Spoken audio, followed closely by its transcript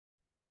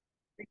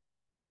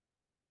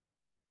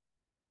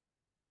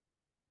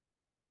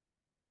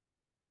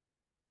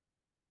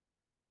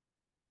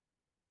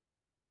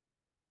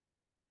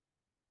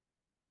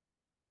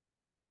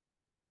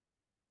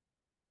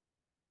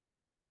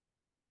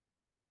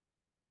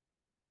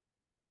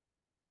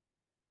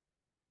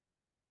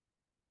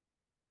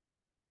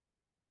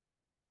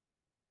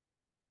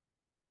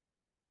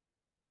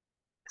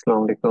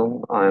Assalamu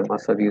alaikum. I'm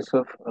Asad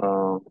Yusuf,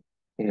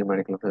 senior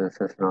medical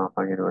physicist in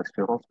Afan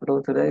University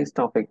Hospital. Today's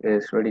topic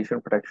is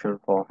radiation protection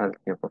for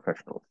healthcare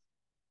professionals.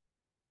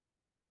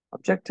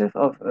 Objective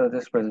of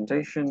this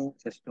presentation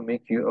is to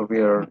make you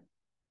aware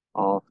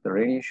of the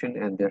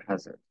radiation and their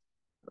hazards,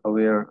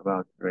 aware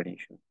about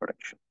radiation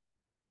protection.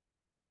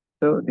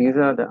 So these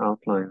are the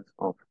outlines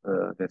of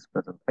this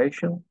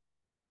presentation.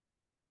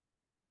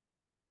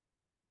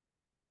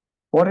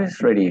 What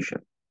is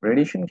radiation?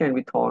 Radiation can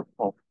be thought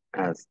of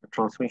as the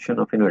transmission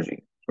of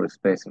energy through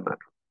space and matter.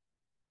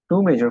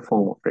 Two major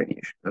forms of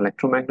radiation,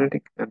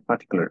 electromagnetic and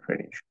particulate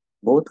radiation.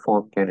 Both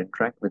forms can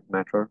interact with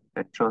matter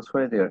and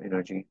transfer their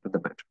energy to the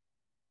matter.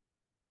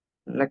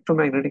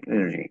 Electromagnetic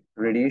energy,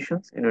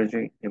 radiation's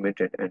energy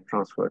emitted and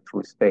transferred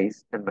through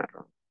space and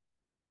matter.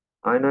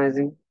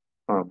 Ionizing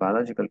for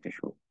biological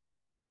tissue.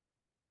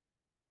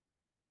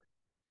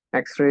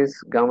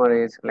 X-rays, gamma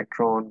rays,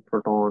 electron,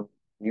 proton,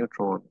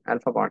 neutron,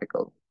 alpha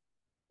particle.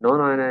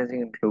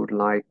 Non-ionizing include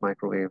light,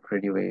 microwave,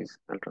 radio waves,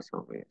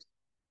 ultrasound waves.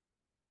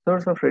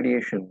 Source of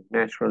radiation,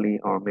 naturally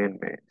or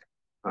man-made,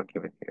 are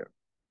given here.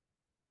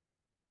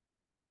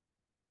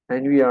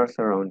 And we are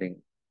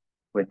surrounding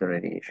with the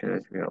radiation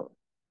as well.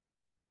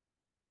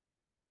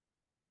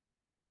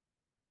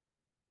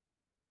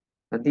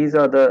 And these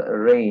are the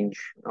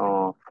range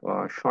of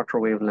shorter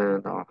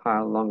wavelength or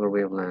higher, longer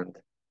wavelength,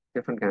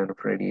 different kind of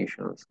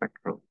radiation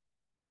spectrum.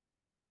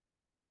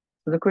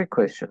 So the quick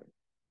question,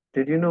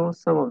 did you know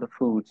some of the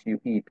foods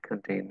you eat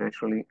contain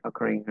naturally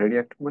occurring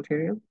radioactive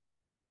material?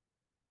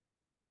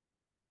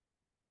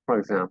 For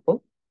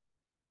example,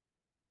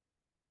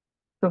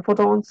 the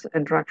photons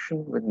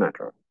interaction with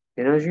matter,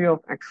 energy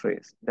of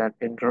X-rays that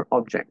enter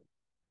object.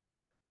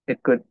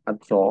 It could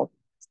absorb,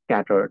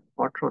 scattered,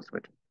 or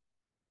transmitted.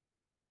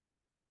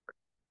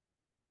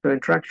 So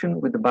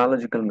interaction with the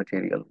biological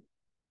material.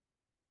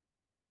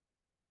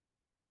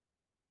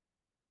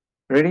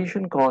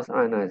 Radiation causes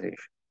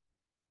ionization.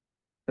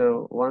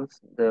 So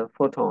once the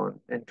photon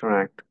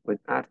interact with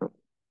atom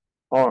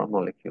or a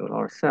molecule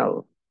or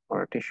cell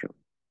or a tissue,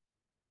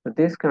 so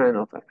this kind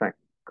of effect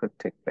could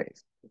take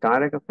place.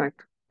 Direct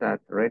effect,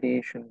 that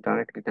radiation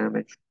directly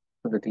damage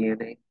to the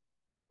DNA,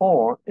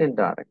 or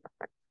indirect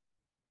effect.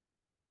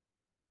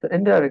 The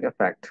indirect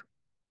effect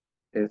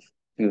is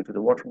due to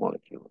the water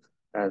molecules,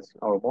 as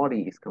our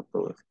body is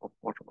composed of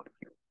water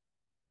molecules.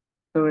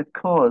 So it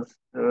causes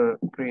the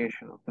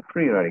creation of the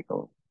free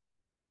radical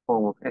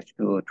form of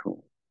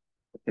H2O2,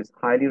 which is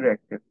highly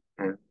reactive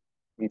and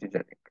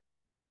mutagenic.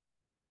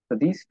 So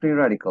these free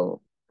radicals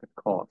could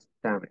cause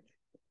damage.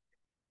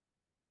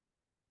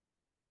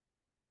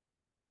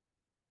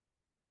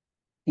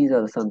 These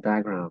are some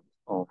diagrams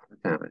of the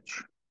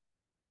damage.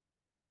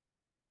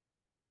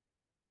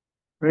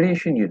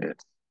 Radiation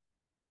units.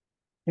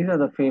 These are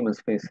the famous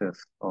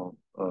faces of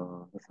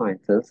the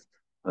scientists.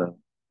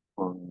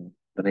 On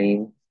the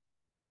name,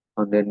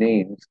 on their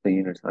names, the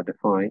units are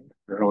defined.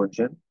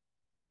 Roentgen,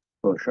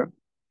 exposure.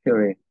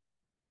 Curie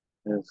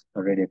is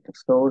a radioactive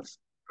source.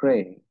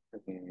 Gray,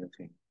 again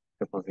using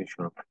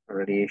deposition of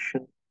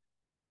radiation.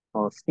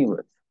 Or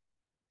Stewart,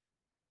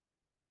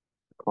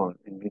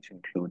 in which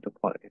include the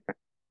quality factor.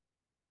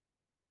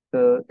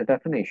 The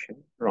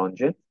definition,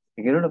 Roentgen,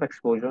 the unit of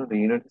exposure, the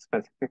unit is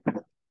specific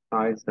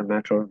size the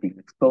matter being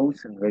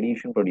exposed and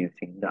radiation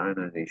producing the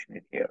ionization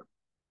in air.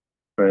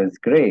 Whereas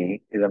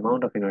gray is the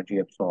amount of energy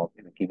absorbed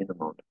in a given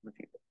amount of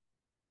material.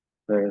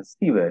 Whereas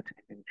sievert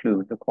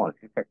includes the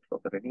quality factor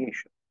of the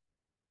radiation.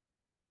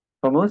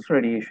 For most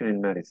radiation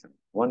in medicine,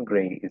 1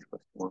 gray is equal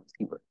to 1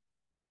 sievert.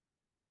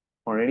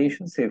 For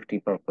radiation safety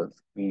purpose,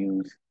 we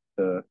use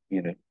the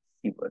unit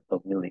sievert or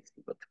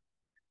millisievert.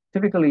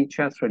 Typically,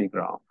 chest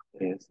radiograph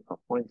is a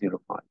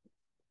 0.05.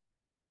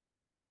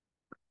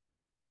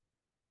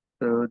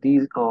 So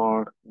these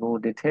are more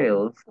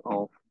details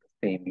of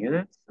the same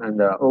units, and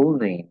there are all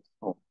names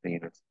of the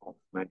units also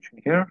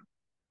mentioned here.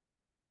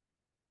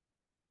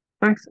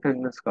 Facts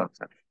and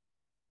misconceptions.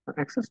 At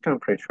excess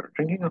temperature,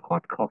 drinking a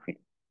hot coffee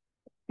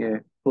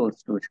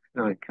equals to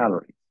 69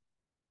 calories,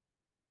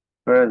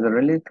 whereas a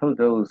lethal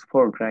dose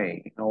for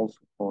gray also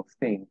for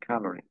same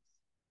calories.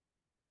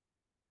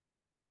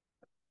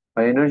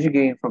 By energy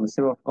gain from a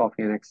sip of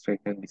coffee and X-ray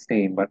can be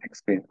same, but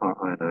X-rays are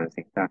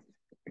ionizing. That's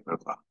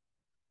remember.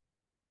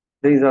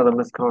 These are the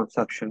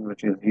misconception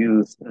which is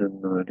used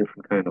in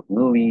different kind of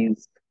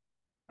movies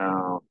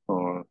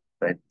for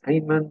the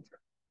entertainment.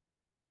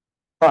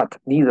 But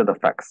these are the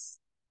facts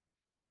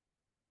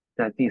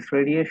that this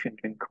radiation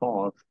can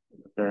cause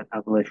the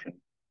ablation.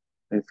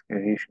 This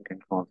radiation can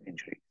cause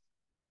injury.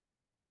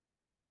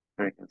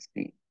 Here you can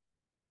see.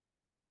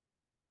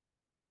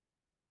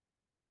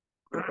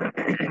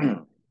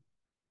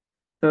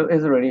 So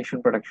is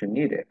radiation protection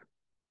needed?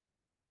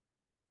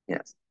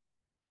 Yes.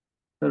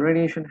 The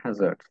radiation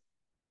hazards.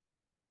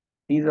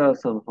 These are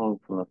some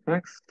harmful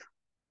effects.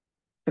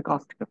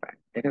 Stochastic effect.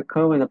 They can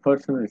occur when a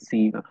person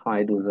receives a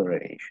high dose of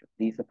radiation.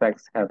 These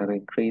effects have an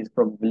increased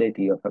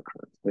probability of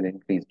occurrence with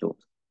increased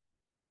dose.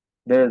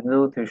 There is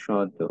no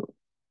threshold dose.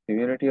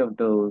 Severity of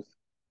dose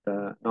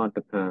does not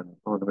depend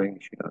on the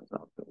magnitude of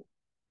dose.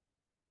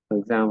 For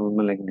example,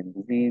 malignant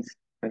disease,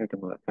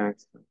 heritable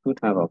effects, and two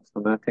types of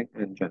somatic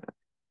and genetic.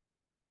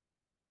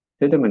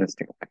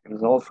 Deterministic effect. It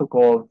is also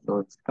called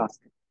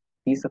non-stochastic.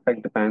 These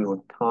effects depend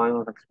on time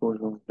of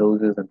exposure,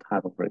 doses, and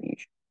type of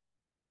radiation.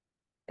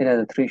 It has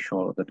a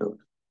threshold of the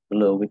dose,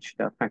 below which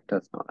the effect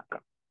does not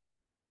occur.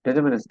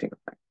 Deterministic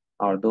effects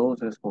are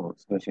those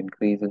responses which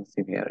increase in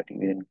severity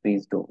with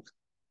increased dose.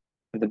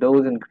 If the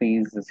dose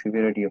increases, the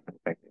severity of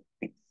effect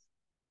increases.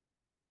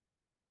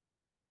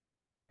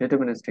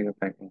 Deterministic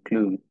effects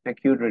include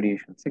acute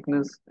radiation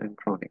sickness and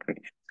chronic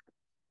radiation sickness.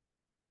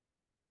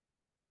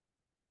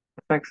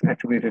 Effects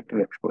attributed to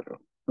exposure.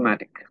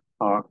 Somatic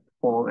are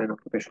form and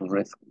occupational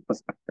risk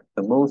perspective,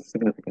 the most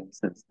significant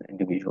since the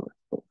individual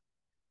exposure.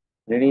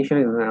 Radiation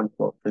is an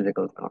example of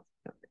physical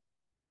cancer.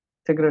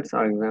 Cigarettes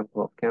are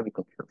example of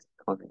chemical cancer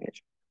causing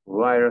agent.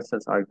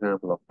 Viruses are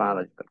example of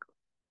biological cancer.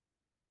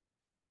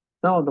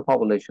 Some of the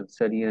population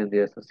studied and the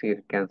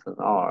associated cancers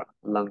are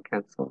lung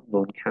cancer,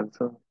 bone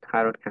cancer,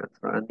 thyroid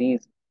cancer, and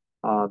these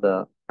are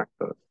the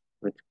factors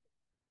which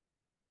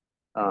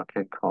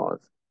can cause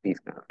these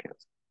kind of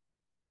cancer.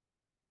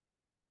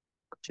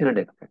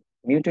 Genetic effect.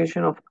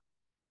 Mutation of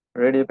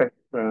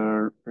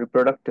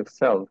reproductive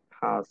cells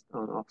passed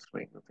on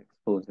offspring of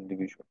exposed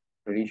individuals.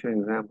 Radiation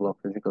example of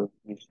physical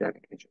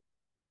mutagenic agent.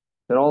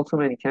 There are also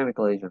many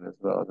chemical agents as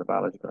well as a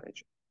biological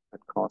agent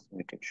that cause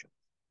mutation.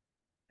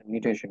 And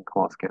mutation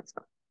cause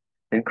cancer.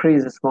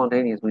 Increase the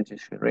spontaneous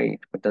mutation rate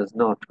but does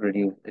not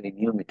reduce any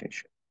new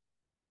mutation.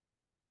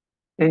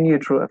 In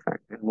utero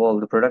effect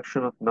involve the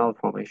production of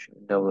malformation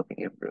in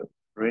developing embryo.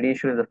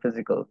 Radiation is a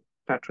physical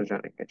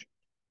teratogenic agent.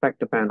 Effect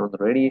depend on the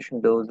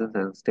radiation doses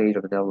and stage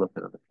of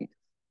development of the fetus.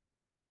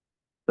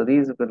 So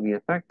these are going to be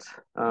effects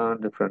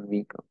on different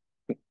week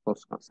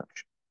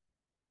post-conception.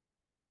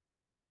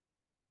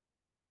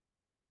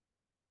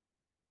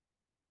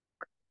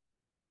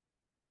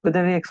 With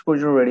any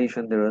exposure to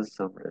radiation, there is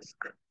some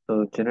risk.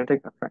 So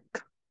genetic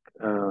effect,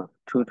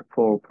 2 to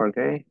 4 per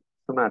day.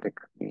 Somatic,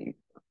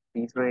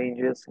 these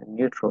ranges, and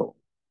neutral,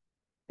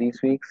 these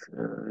weeks,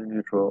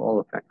 neutral, all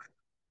effects.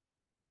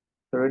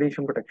 So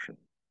radiation protection.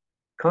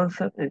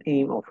 Concept and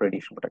aim of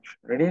radiation protection.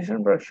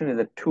 Radiation protection is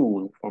a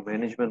tool for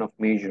management of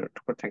measure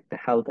to protect the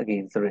health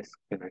against the risk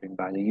generated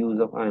by the use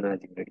of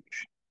ionizing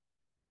radiation.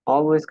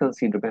 Always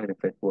consider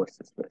benefit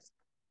versus risk.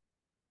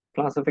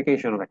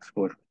 Classification of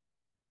exposure.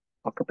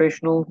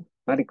 Occupational,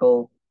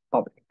 medical,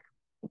 public.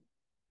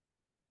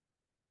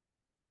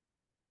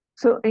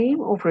 So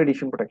aim of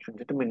radiation protection,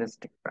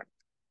 deterministic effect.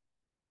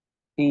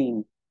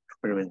 Aim to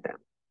prevent them.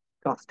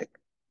 Caustic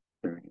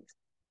to reduce.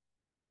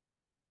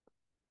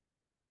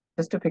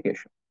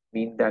 Justification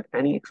means that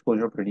any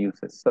exposure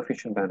produces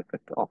sufficient benefit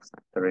to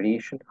offset the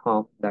radiation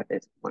harm that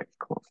it might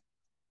cause.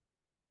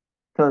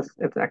 Thus,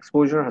 if the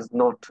exposure has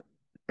not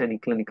any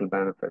clinical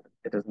benefit,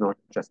 it is not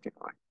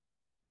justified.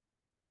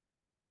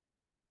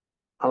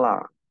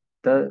 Alarm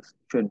thus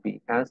should be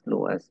as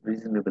low as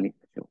reasonably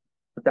assumed.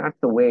 So that's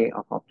the way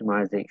of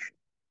optimization,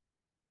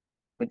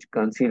 which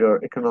consider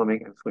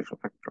economic and social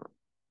factors.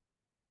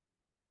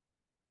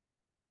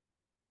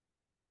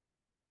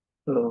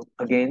 So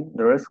again,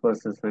 the risk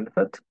versus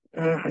benefit.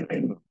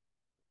 The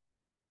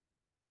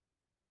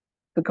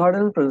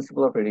cardinal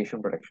principle of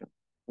radiation protection: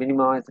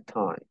 minimize the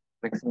time,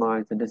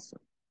 maximize the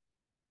distance,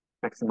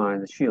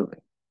 maximize the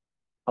shielding,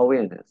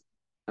 awareness,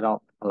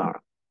 adopt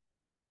alarm.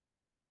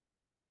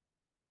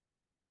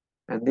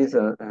 And these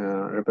are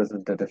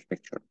representative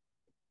picture.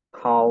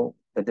 How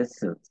the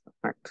distance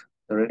affects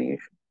the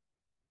radiation,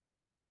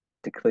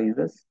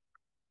 decreases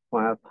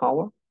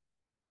firepower,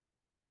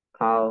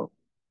 how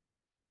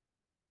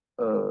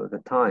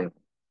the time,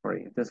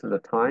 sorry, this is the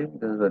time,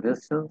 this is the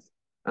distance,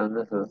 and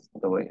this is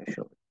the way you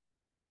show it.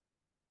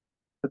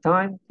 The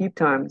time, keep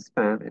time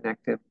span in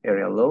active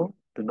area low,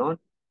 do not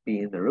be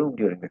in the room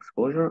during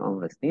exposure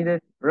unless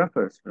needed,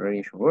 refers to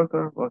radiation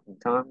worker, working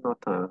time, not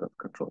time of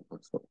control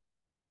console.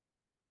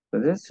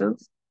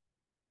 Resistance,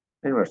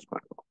 inverse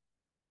spiral.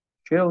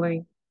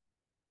 Shielding,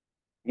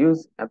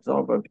 use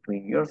absorber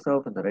between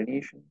yourself and the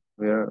radiation.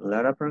 Wear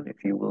lead apron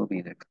if you will be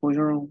in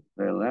exposure room.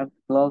 Wear lead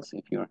gloves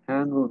if your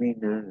hand will be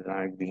in a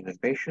direct beam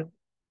patient.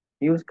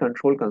 Use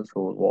control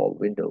console wall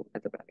window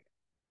at the back.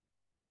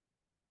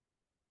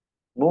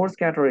 More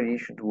scatter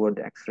radiation toward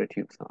the X-ray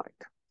tube side.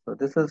 So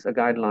this is a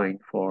guideline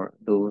for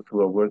those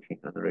who are working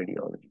on the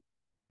radiology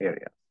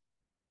area.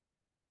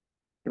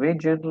 Image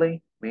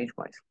gently, image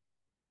wisely.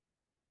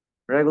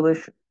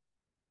 Regulation.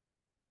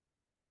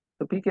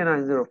 So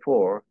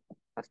PK904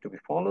 has to be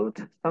followed.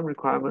 Some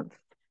requirements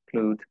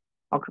include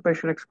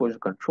occupation exposure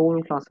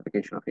control,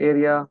 classification of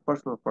area,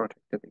 personal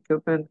protective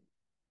equipment,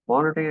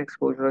 monitoring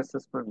exposure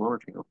assessment,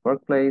 monitoring of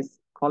workplace,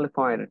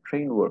 qualified and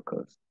trained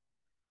workers,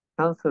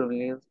 health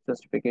surveillance,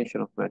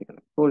 justification of medical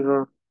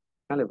exposure,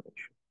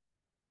 calibration.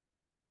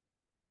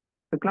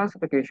 The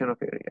classification of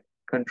area,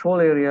 control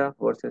area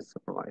versus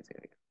supervised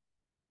area.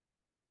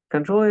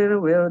 Control area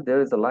where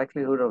there is a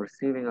likelihood of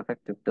receiving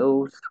effective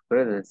dose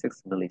greater than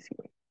 6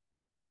 millisieverts.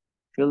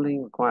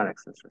 Shielding require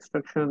access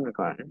restriction,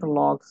 require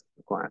interlocks,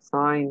 require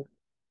sign,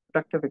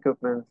 Protective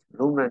equipment,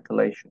 room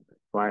ventilation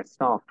requires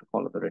staff to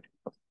follow the written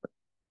procedure.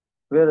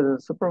 Whereas in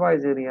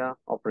supervised area,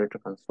 operator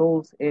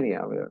controls area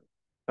where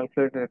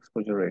calculated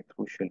exposure rate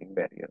through shielding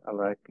barrier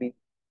likely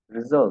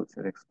results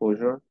in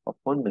exposure of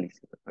 1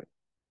 millisievert.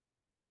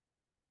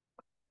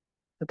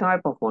 The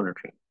type of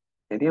monitoring: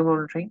 area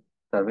monitoring,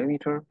 survey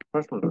meter,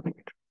 personal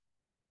dosimeter.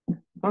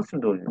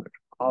 Personal dosimeter.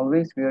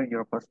 Always wear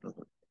your personal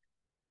dosimeter.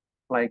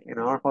 Like in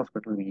our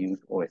hospital, we use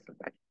OSL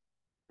badge.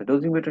 The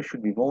dosimeter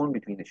should be worn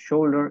between the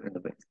shoulder and the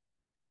waist.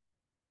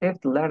 If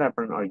the lead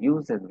apron are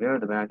used, then wear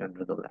the badge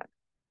under the lead.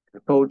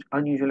 Report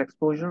unusual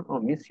exposure or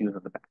misuse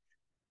of the badge.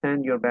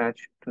 Send your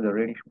badge to the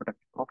radiation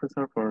protection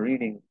officer for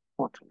reading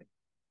quarterly.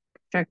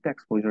 Check the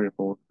exposure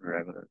report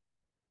regularly.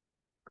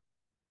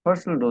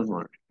 Personal dose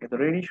monitoring. If the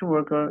radiation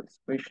worker,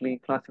 especially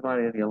classified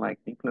area like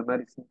nuclear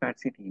medicine,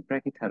 PET-CT,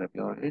 brachytherapy,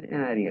 or in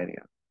any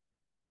area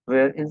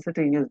where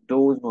instantaneous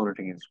dose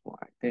monitoring is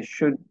required,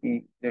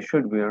 they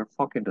should wear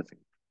pocket dosing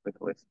with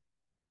OS.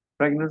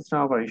 Pregnant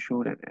staff are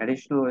issued an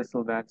additional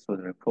whistle badge so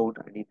they report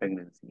any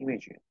pregnancy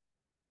immediately.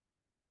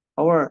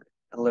 Our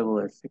level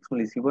is 6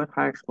 millisievert.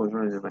 High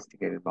exposure is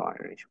investigated by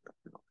radiation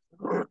protection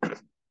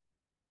officer.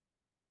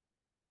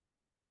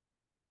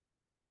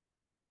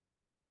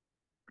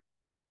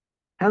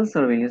 Health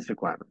surveillance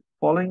requirement.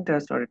 Following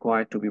tests are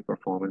required to be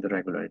performed at the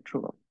regular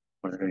interval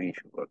for the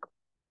radiation worker: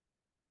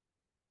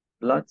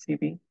 blood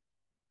CP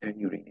and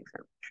urine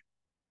examination.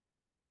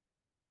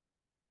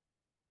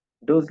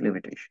 Dose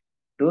limitation.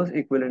 Dose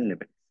equivalent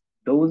limits.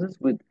 Doses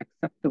with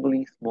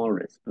acceptably small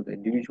risk to the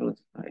individual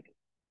society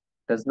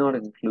does not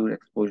include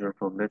exposure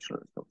from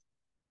natural sources,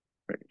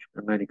 radiation,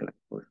 and medical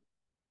exposure.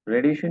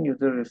 Radiation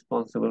user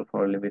responsible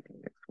for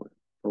limiting exposure.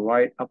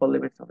 Provide upper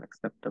limits of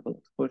acceptable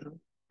exposure.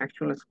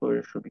 Actual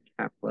exposure should be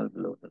capped well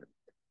below the limit.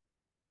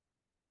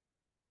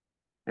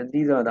 And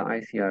these are the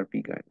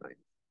ICRP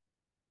guidelines.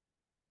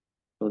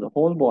 So the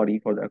whole body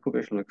for the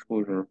occupational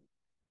exposure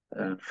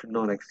should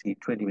not exceed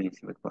 20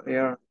 millisievert per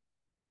air.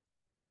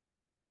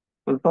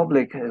 For the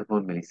public is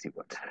 1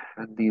 millisievert.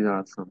 And these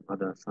are some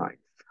other signs.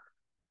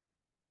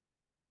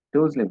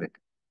 Dose limit.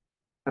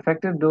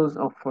 Effective dose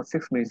of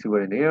 6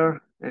 millisievert in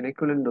air. An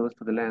equivalent dose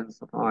to the lens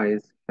of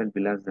eyes should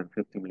be less than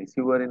 50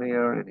 millisievert in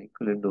air. An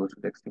equivalent dose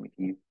to the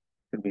extremities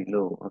should be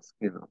low of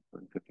skin of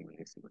 150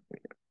 millisievert per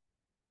air.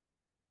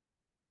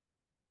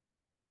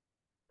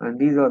 And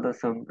these are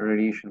some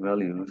radiation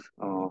values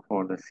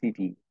for the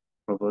CT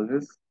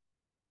purposes.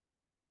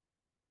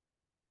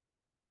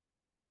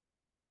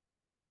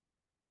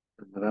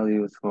 And the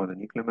values for the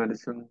nuclear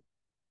medicine.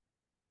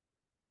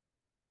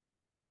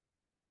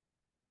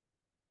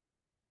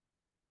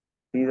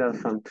 These are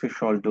some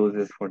threshold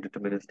doses for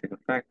deterministic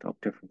effect of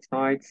different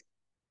sites.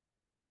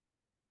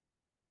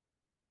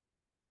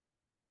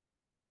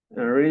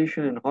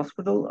 Radiation in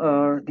hospital.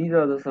 These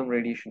are some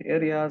radiation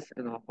areas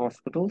in the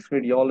hospitals: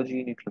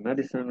 radiology, nuclear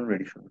medicine,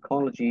 radiation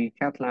oncology,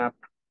 cath lab,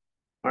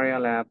 ARIA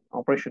lab,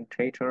 operation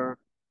theater,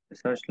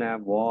 research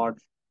lab,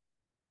 wards,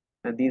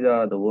 and these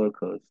are the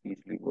workers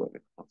usually work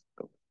in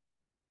hospitals.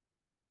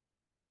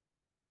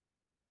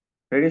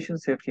 Radiation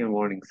safety and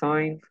warning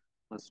signs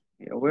must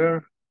be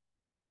aware.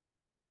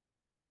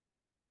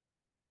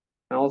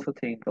 And also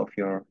think of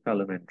your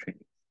fellow men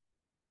training.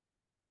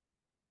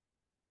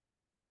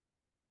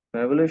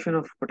 The evaluation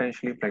of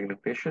potentially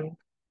pregnant patient.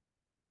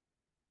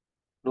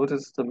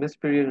 Notice the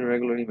missed period and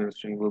irregularly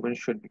menstruating women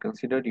should be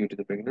considered due to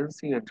the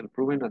pregnancy until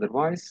proven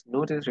otherwise.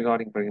 Notice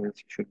regarding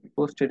pregnancy should be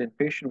posted in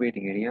patient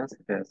waiting areas,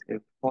 such as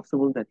if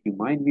possible that you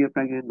might be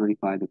pregnant,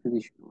 notify the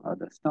physician or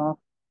other staff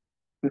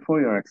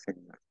before your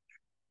accident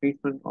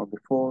treatment or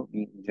before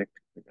being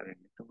injected with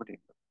the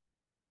material.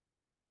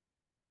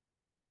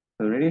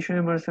 The radiation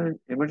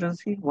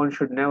emergency, one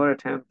should never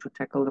attempt to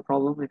tackle the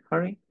problem in a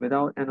hurry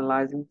without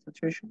analyzing the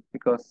situation,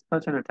 because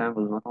such an attempt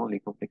will not only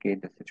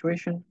complicate the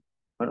situation,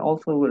 but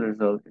also will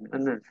result in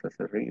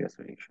unnecessary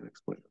radiation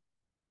exposure.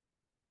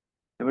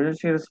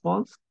 Emergency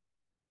response: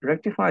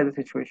 rectify the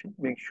situation,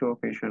 make sure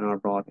patients are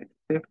brought into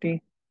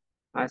safety,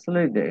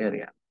 isolate the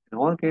area. In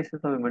all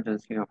cases of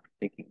emergency, after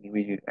taking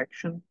immediate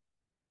action,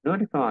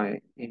 notify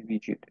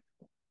immediate,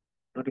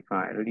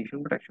 notify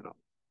radiation protection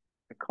officer,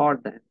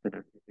 record the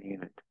incident in the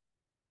unit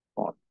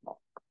or log.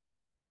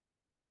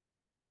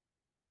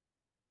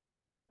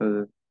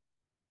 So,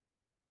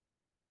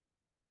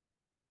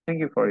 thank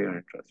you for your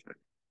interest.